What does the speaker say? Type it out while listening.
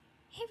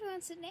Hey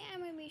everyone, so today I'm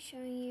going to be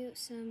showing you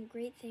some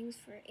great things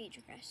for age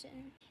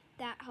regression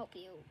that help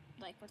you,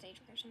 like, what's age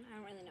regression? I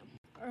don't really know.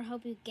 Or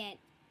help you get,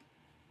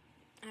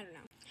 I don't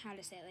know how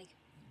to say it,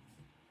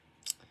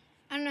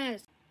 I don't know how to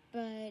say it.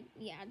 But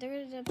yeah, there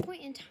was a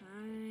point in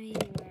time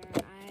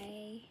where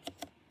I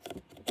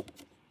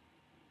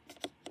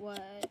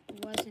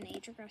was an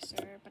age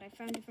regressor, but I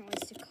found different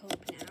ways to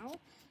cope now.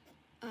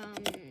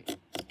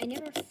 I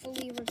never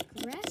fully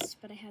regressed,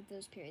 but I had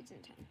those periods in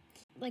time,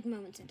 like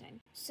moments in time.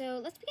 So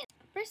let's begin.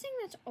 First thing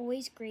that's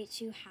always great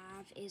to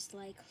have is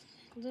like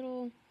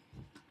little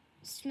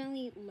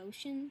smelly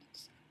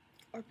lotions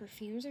or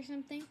perfumes or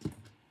something,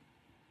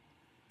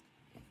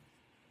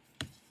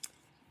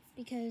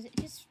 because it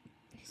just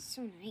is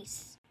so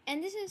nice.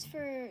 And this is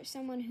for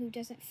someone who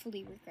doesn't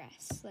fully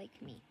regress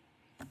like me.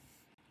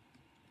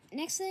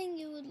 Next thing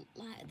you would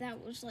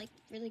that was like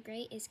really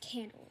great is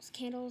candles.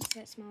 Candles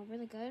that smell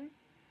really good.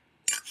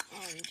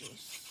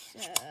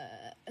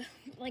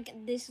 Like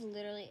this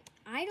literally,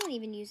 I don't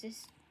even use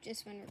this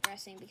just when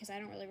regressing because I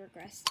don't really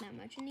regress that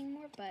much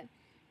anymore, but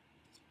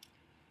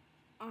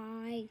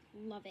I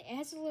love it. It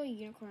has a little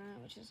unicorn on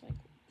it, which is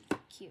like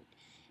cute.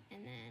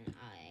 And then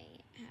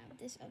I have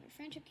this other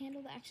friendship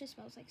candle that actually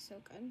smells like so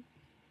good.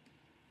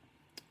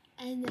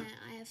 And then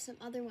I have some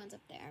other ones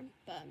up there,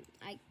 but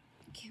I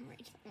can't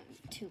write them.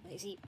 I'm too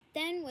lazy.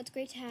 Then what's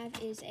great to have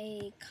is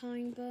a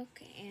coloring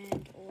book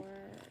and or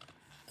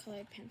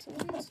colored pencil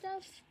and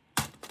stuff.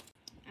 I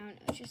don't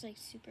know, it's just like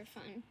super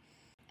fun.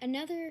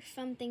 Another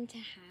fun thing to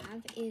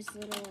have is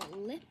little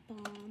lip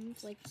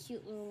balms, like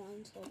cute little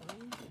ones. Hold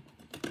on.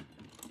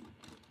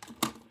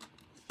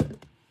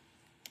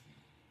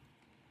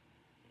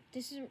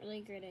 This isn't really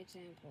a great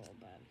example,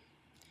 but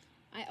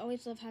I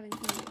always love having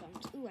fun lip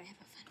balms. Ooh, I have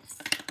a fun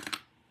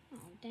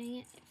one. Oh, dang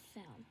it, it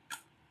fell.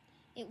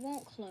 It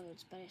won't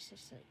close, but it's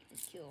just like a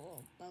cute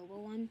little boba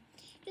one.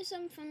 Just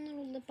some fun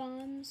little lip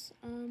balms,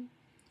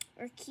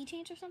 or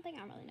keychains or something, I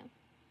don't really know.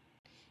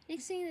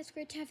 Next thing that's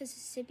great to have is a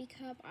sippy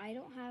cup. I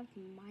don't have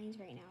mine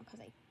right now because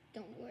I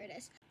don't know where it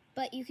is.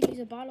 But you could use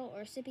a bottle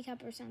or a sippy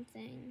cup or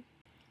something.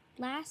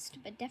 Last,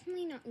 but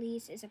definitely not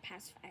least, is a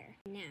pacifier.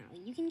 Now,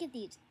 you can get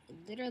these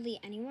literally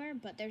anywhere,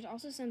 but there's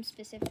also some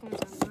specific ones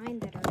online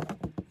that are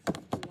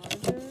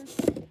larger.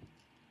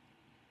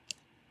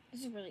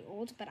 This is really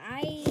old, but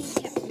I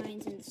kept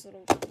mine in this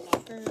little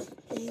locker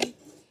thing.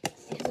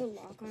 It has a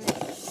lock on it,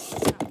 but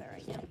it's not there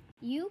right now.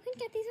 You can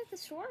get these at the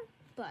store,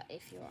 but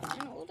if you're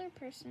an older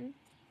person,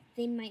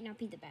 they might not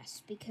be the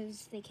best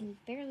because they can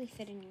barely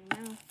fit in your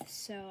mouth.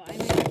 So I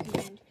would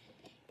recommend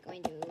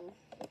going to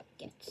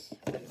get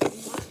one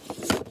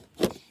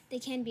online. They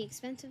can be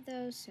expensive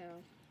though, so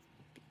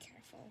be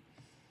careful.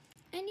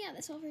 And yeah,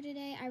 that's all for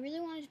today. I really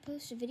wanted to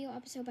post a video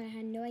episode, but I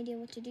had no idea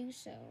what to do,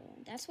 so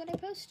that's what I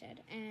posted.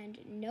 And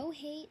no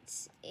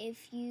hate.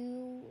 If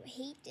you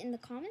hate in the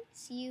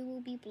comments, you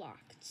will be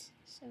blocked.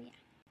 So yeah.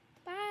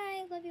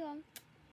 Bye. Love you all.